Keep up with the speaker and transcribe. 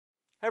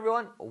Hey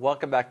everyone,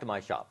 welcome back to my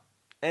shop.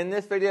 In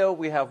this video,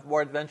 we have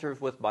more adventures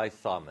with my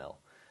sawmill.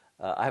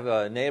 I have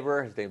a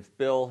neighbor, his name's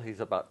Bill. He's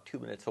about 2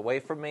 minutes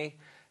away from me.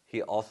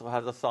 He also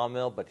has a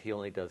sawmill, but he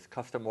only does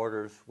custom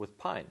orders with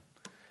pine.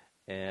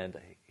 And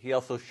he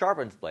also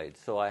sharpens blades.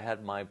 So I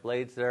had my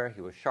blades there,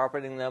 he was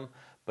sharpening them,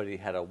 but he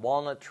had a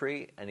walnut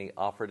tree and he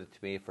offered it to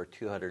me for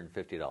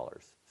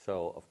 $250.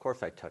 So of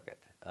course I took it.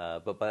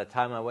 But by the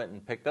time I went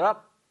and picked it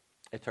up,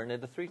 it turned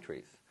into 3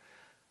 trees.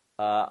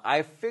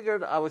 I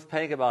figured I was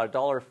paying about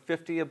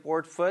 $1.50 a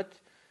board foot.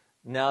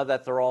 Now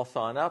that they're all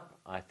sawn up,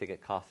 I think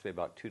it cost me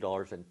about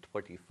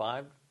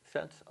 $2.25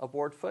 a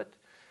board foot.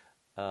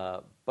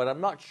 But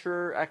I'm not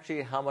sure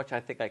actually how much I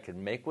think I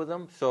can make with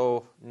them.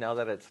 So now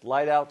that it's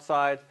light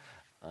outside,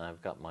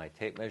 I've got my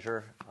tape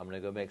measure. I'm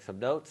going to go make some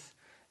notes.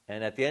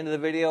 And at the end of the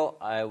video,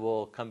 I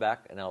will come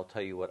back and I'll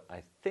tell you what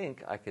I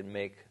think I can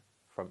make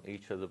from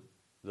each of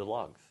the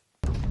logs.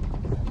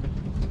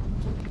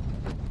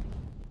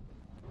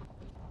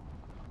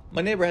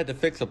 My neighbor had to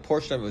fix a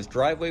portion of his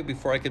driveway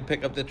before I could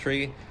pick up the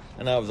tree,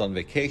 and I was on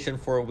vacation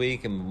for a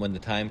week, and when the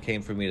time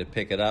came for me to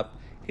pick it up,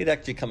 he'd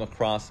actually come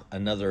across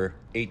another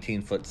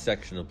 18-foot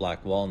section of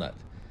black walnut.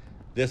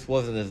 This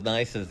wasn't as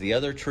nice as the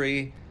other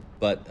tree,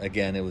 but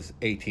again, it was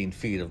 18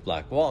 feet of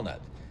black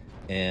walnut.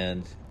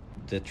 And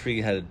the tree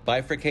had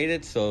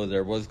bifurcated, so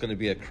there was going to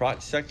be a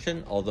crotch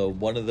section, although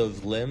one of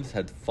those limbs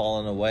had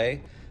fallen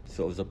away,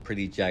 so it was a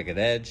pretty jagged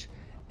edge.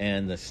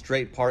 And the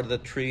straight part of the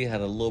tree had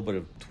a little bit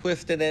of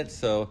twist in it,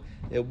 so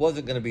it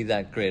wasn't going to be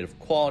that great of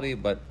quality,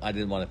 but I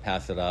didn't want to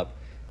pass it up.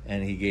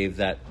 And he gave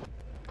that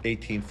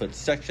 18-foot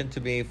section to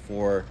me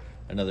for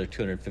another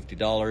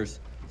 $250.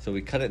 So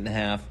we cut it in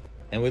half,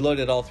 and we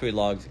loaded all 3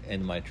 logs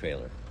in my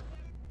trailer.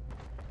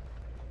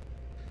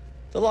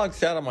 The logs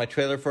sat on my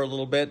trailer for a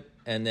little bit,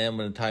 and then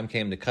when the time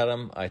came to cut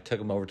them, I took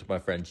them over to my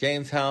friend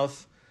James'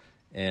 house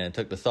and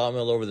took the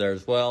sawmill over there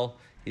as well.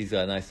 He's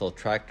got a nice little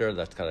tractor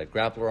that's got a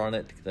grappler on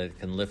it that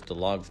can lift the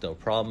logs no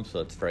problem,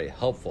 so it's very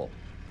helpful.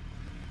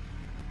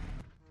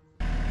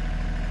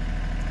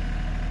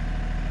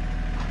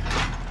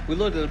 We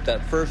loaded up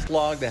that first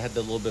log that had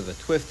a little bit of a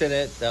twist in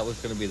it. That was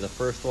going to be the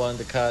first one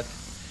to cut.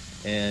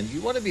 And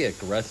you want to be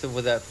aggressive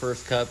with that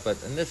first cut, but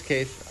in this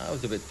case, I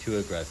was a bit too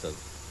aggressive.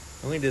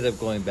 And we ended up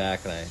going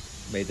back and I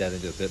made that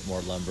into a bit more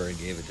lumber and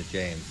gave it to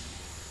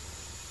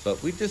James.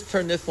 But we just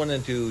turned this one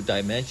into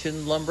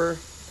dimension lumber,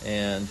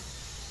 and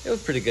it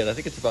was pretty good. I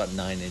think it's about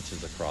 9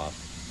 inches across,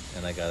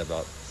 and I got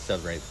about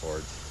 7 or 8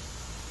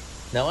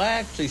 boards. Now, I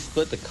actually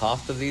split the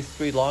cost of these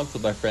 3 logs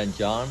with my friend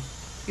John.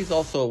 He's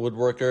also a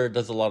woodworker,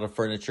 does a lot of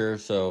furniture,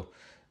 so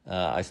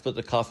I split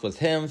the cost with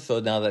him. So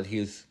now that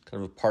he's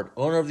kind of a part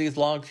owner of these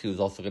logs, he was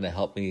also going to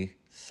help me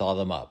saw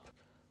them up.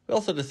 We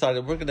also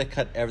decided we're going to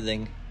cut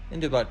everything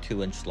into about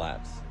 2-inch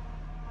slabs.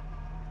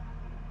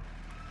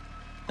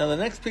 Now, the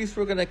next piece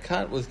we're going to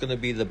cut was going to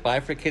be the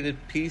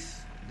bifurcated piece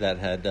that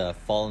had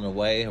fallen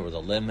away, or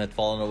the limb had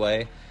fallen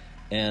away,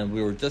 and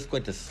we were just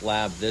going to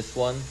slab this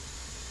one.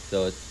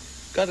 So it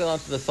got it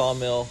onto the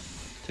sawmill,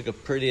 took a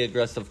pretty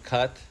aggressive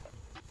cut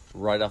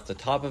right off the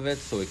top of it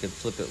so we could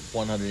flip it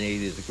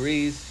 180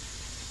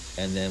 degrees,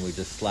 and then we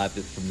just slabbed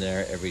it from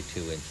there every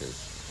 2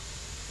 inches.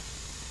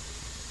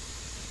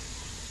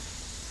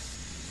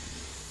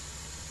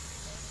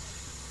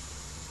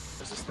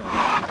 Is this the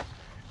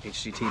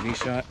HGTV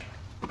shot?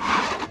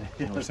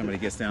 Where somebody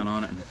gets down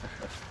on it and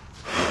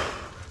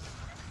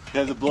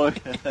There's a blow.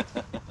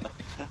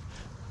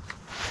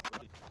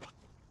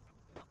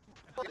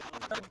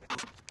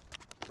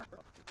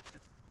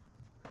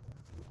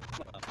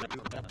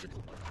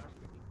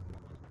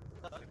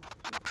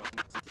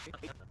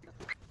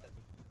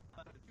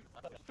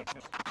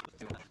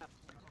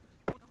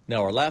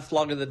 Now, our last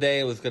log of the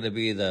day was going to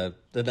be the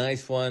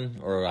nice one,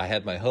 or I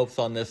had my hopes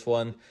on this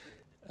one.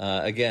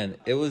 Again,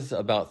 it was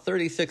about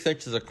 36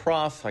 inches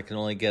across. I can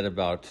only get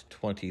about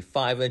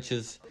 25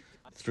 inches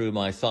through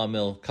my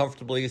sawmill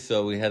comfortably,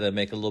 so we had to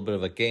make a little bit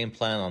of a game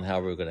plan on how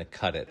we were going to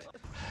cut it.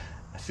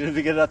 As soon as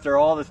we get it up there,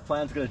 all this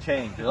plan's going to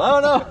change. Oh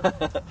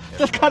no!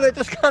 Just cut it,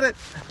 just cut it!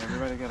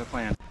 everybody got a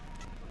plan.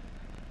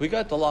 We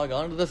got the log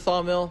onto the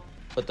sawmill,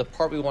 but the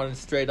part we wanted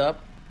straight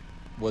up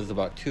was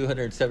about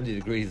 270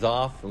 degrees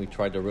off, and we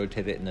tried to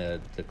rotate it in the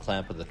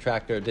clamp of the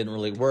tractor. It didn't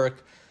really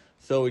work,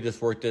 so we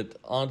just worked it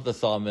onto the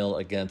sawmill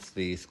against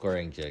the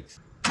squaring jigs.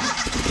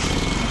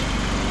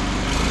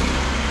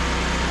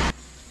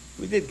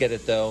 We did get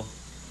it though.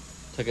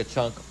 Took a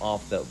chunk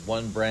off that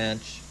one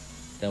branch,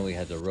 then we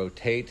had to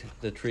rotate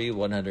the tree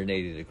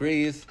 180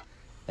 degrees,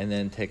 and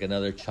then take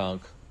another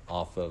chunk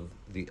off of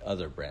the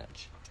other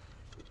branch.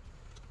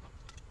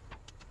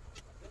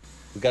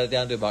 We got it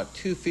down to about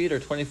 2 feet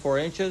or 24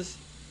 inches,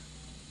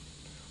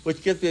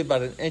 which gives me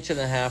about 1.5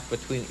 inches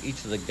between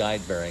each of the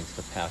guide bearings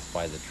to pass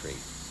by the tree.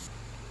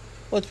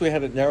 Once we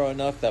had it narrow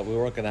enough that we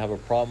weren't going to have a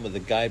problem with the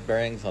guide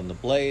bearings on the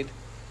blade,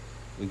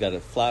 we got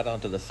it flat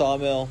onto the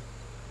sawmill.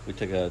 We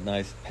took a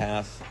nice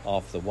pass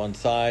off the one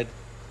side,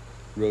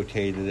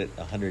 rotated it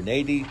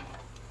 180.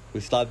 We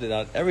slabbed it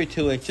out every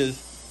 2 inches,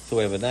 so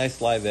we have a nice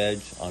live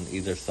edge on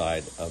either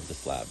side of the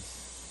slabs.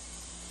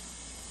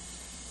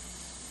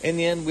 In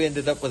the end, we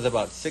ended up with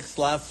about 6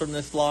 slabs from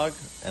this log,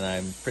 and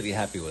I'm pretty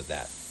happy with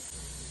that.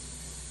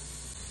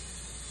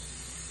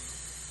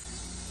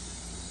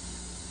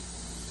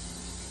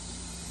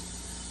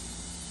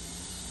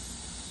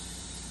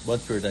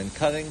 Once we were done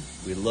cutting,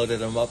 we loaded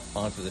them up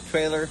onto the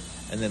trailer,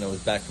 and then it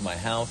was back to my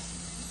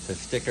house to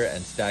sticker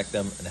and stack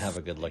them and have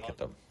a good look at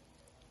them.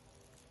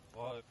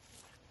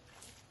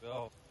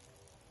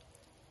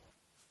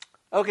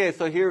 Okay,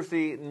 so here's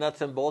the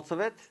nuts and bolts of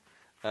it.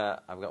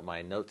 I've got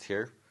my notes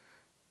here.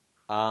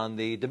 On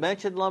the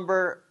dimension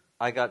lumber,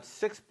 I got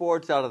 6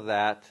 boards out of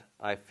that.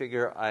 I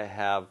figure I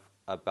have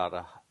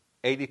about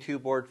 82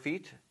 board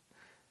feet.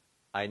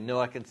 I know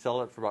I can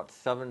sell it for about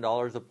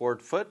 $7 a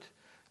board foot,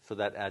 so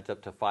that adds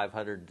up to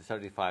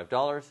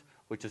 $575,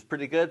 which is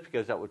pretty good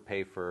because that would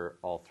pay for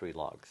all 3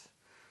 logs.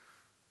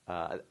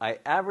 I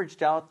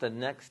averaged out the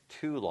next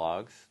 2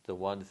 logs, the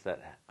ones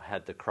that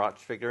had the crotch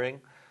figuring.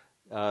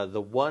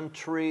 The one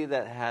tree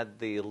that had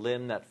the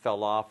limb that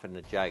fell off and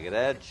the jagged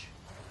edge,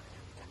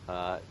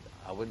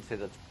 I wouldn't say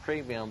that's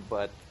premium,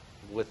 but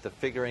with the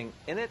figuring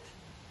in it,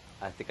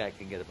 I think I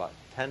can get about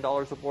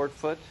 $10 a board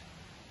foot.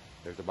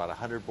 There's about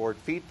 100 board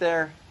feet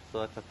there, so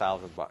that's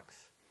 $1,000.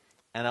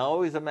 And I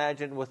always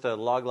imagine with a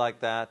log like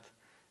that,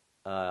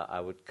 I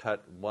would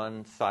cut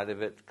one side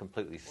of it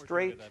completely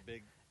straight,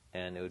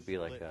 and it would be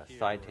like a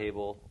side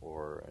table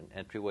or an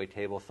entryway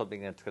table,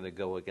 something that's going to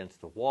go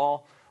against the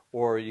wall,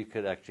 or you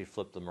could actually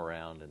flip them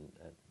around and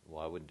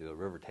well, I wouldn't do a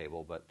river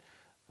table, but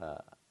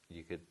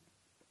you could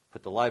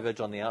put the live edge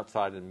on the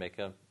outside and make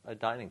a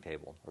dining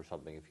table or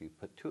something if you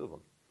put 2 of them.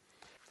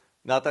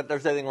 Not that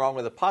there's anything wrong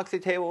with epoxy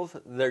tables,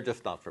 they're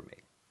just not for me.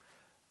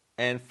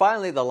 And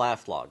finally, the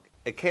last log.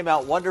 It came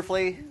out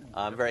wonderfully.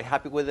 I'm very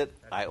happy with it.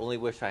 I only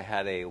wish I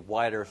had a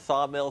wider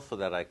sawmill so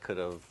that I could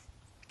have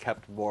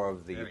kept more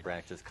of the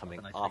branches coming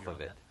off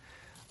of it.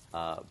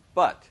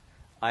 But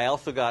I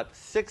also got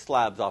 6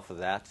 slabs off of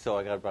that, so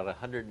I got about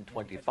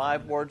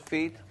 125 board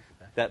feet.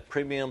 That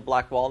premium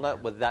black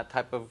walnut with that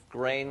type of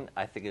grain,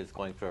 I think is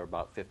going for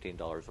about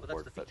 $15 a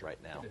board foot right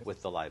now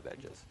with the live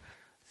edges.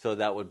 So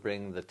that would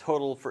bring the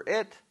total for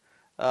it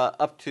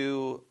up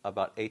to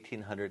about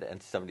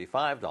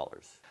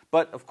 $1,875.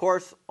 But of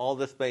course, all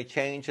this may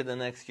change in the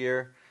next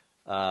year.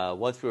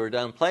 Once we were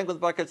done playing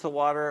with buckets of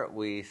water,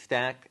 we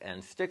stacked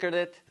and stickered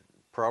it.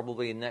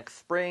 Probably next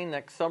spring,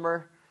 next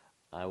summer,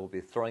 I will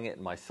be throwing it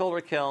in my solar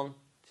kiln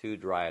to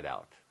dry it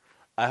out.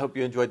 I hope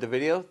you enjoyed the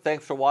video.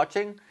 Thanks for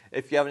watching.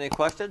 If you have any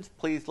questions,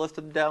 please list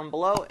them down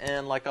below.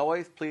 And like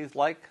always, please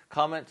like,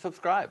 comment,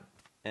 subscribe.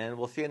 And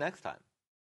we'll see you next time.